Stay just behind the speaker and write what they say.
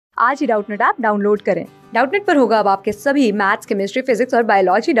आज ही Doubtnut app download करें। डाउटनट पर होगा अब आपके सभी मैथ्स, केमिस्ट्री, फिजिक्स और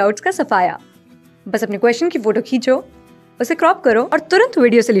बायोलॉजी डाउट्स का सफाया। बस अपने क्वेश्चन की फोटो खींचो, उसे क्रॉप करो और तुरंत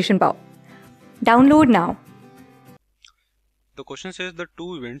वीडियो सोल्यूशन पाओ। Download now. The question says the two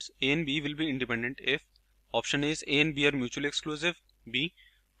events A and B will be independent if option A is A and B are mutually exclusive, B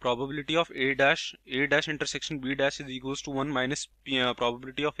probability of A dash intersection B dash is equals to 1 minus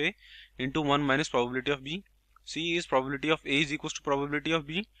probability of A into 1 minus probability of B, C is probability of A is equals to probability of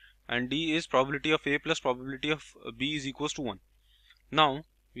B, and D is probability of A plus probability of B is equals to 1. Now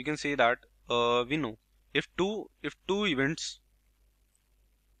we can say that we know if two events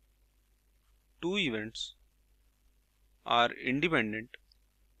are independent,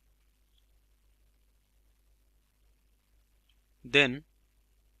 then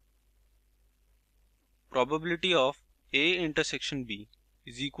probability of A intersection B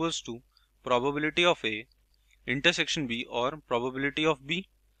is equals to probability of A intersection B or probability of B.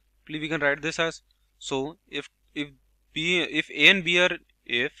 We can write this as, so if A and B are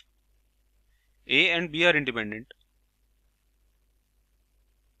independent,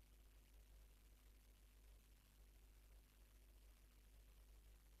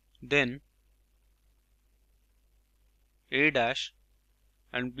 then A dash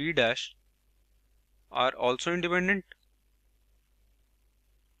and B dash are also independent.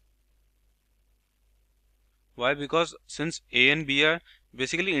 Why? Because since A and B are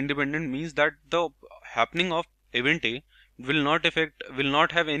basically independent, means that the happening of event A will not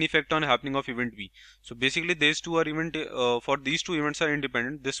have any effect on happening of event B. So basically these two are for these two events are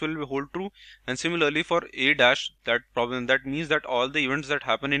independent. This will hold true, and similarly for A dash, that means that all the events that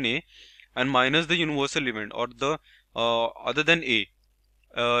happen in A and minus the universal event or the other than A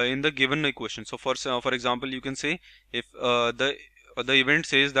in the given equation. So for example, you can say if the event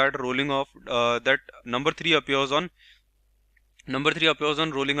says that rolling of that number 3 appears on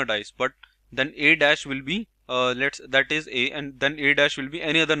rolling a dice, but then A dash will be that is A, and then A dash will be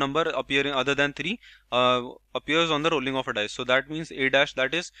any other number appearing other than 3 appears on the rolling of a dice. So that means A dash,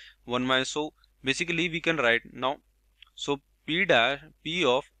 that is 1 minus. So basically we can write now, so P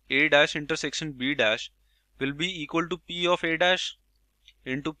of A dash intersection B dash will be equal to P of A dash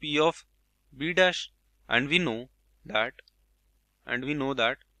into P of B dash, and we know that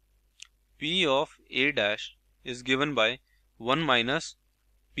P of A dash is given by 1 minus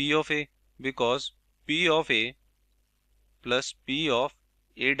P of A, because P of A plus P of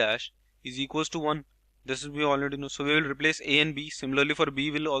A dash is equals to 1. This is we already know. So we will replace A and B. Similarly for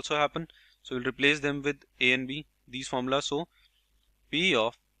B will also happen. So we'll replace them with A and B, these formulas. So P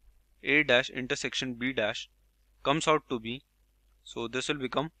of A dash intersection B dash comes out to be, so this will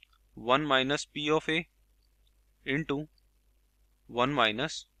become 1 minus P of A into 1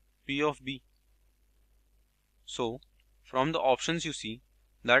 minus P of B. So from the options you see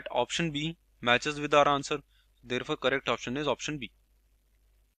that option B matches with our answer. Therefore correct option is option B.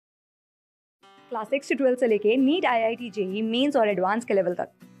 Class 6 से 12 से लेके NEET, IIT, JEE mains और advance के level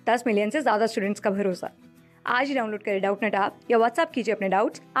तक 10 million से ज्यादा students का भरोसा। आज ही डाउनलोड करें डाउटनट ऐप या व्हाट्सएप कीजिए अपने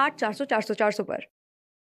डाउट्स 8400 400 400 पर।